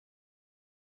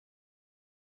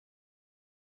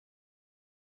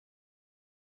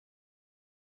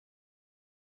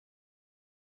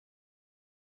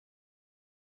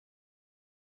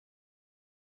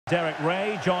Derek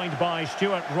Ray, joined by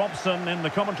Stuart Robson in the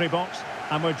commentary box.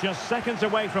 And we're just seconds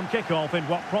away from kickoff in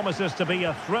what promises to be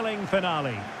a thrilling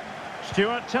finale.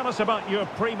 Stuart, tell us about your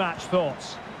pre-match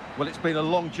thoughts. Well, it's been a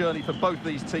long journey for both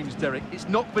these teams, Derek. It's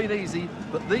not been easy,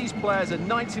 but these players are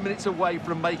 90 minutes away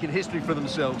from making history for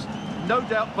themselves. No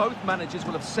doubt both managers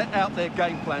will have set out their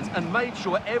game plans and made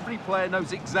sure every player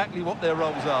knows exactly what their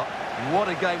roles are. What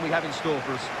a game we have in store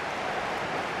for us.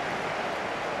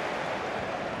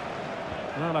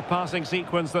 Well, a passing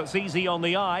sequence that's easy on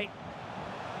the eye.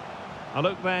 A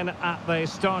look then at the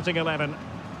starting 11.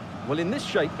 Well, in this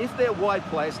shape, if their wide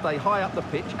players stay high up the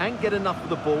pitch and get enough of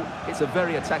the ball, it's a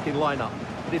very attacking lineup.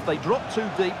 But if they drop too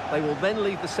deep, they will then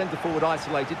leave the centre-forward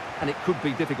isolated, and it could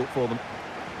be difficult for them.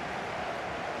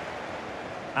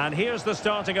 And here's the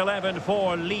starting 11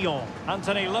 for Lyon.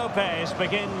 Anthony Lopez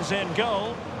begins in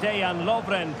goal. Dejan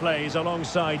Lovren plays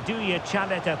alongside Duye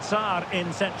Chaleta-Tsar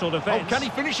in central defence. Oh, can he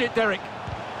finish it, Derek?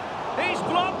 He's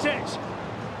blocked it!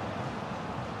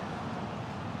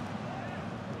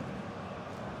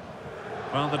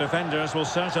 Well, the defenders will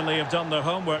certainly have done their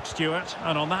homework, Stuart,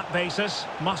 and on that basis,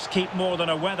 must keep more than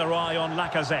a weather eye on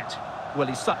Lacazette. Well,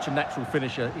 he's such a natural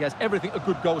finisher. He has everything a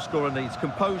good goal scorer needs.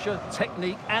 Composure,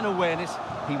 technique and awareness.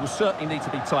 He will certainly need to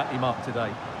be tightly marked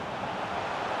today.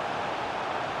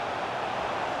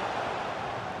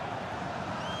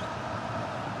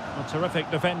 Well, terrific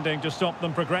defending to stop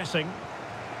them progressing.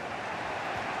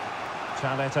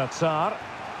 Chaleta-Tsar.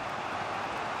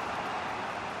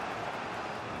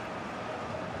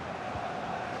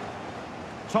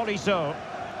 Tolisso.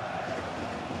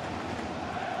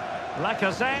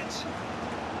 Lacazette.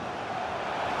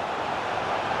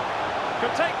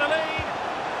 Could take the lead.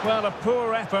 Well, a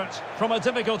poor effort from a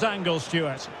difficult angle,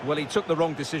 Stuart. Well, he took the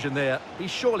wrong decision there. He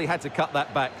surely had to cut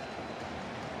that back.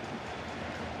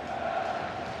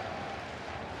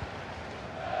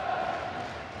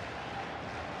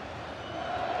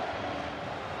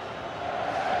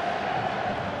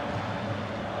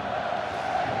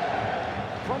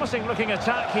 Promising looking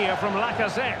attack here from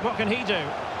Lacazette. What can he do?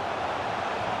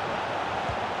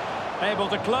 Able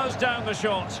to close down the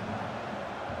shot.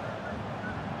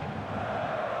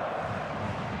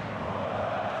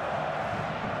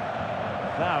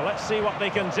 Now, let's see what they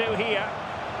can do here.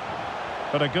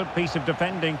 But a good piece of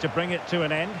defending to bring it to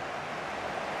an end.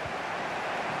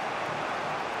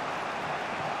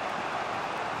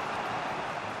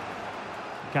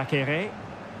 Kakere.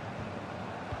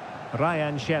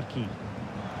 Ryan Cherki.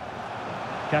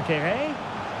 Kakere.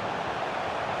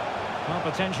 Well,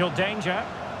 potential danger.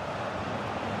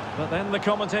 But then the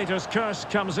commentator's curse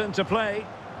comes into play.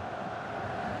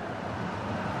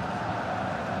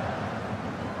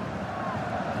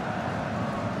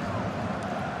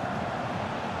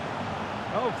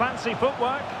 Oh, fancy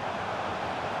footwork.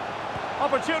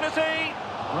 Opportunity.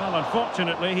 Well,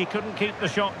 unfortunately, he couldn't keep the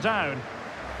shot down.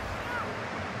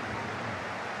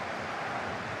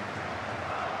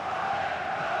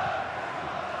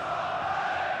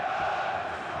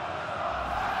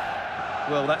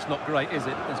 Well, that's not great, is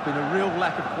it? There's been a real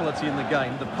lack of quality in the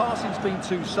game. The passing's been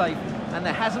too safe, and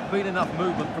there hasn't been enough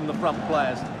movement from the front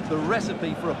players. The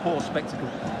recipe for a poor spectacle.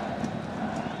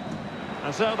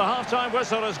 And so the half-time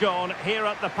whistle has gone here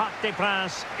at the Parc des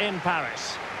Princes in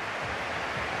Paris.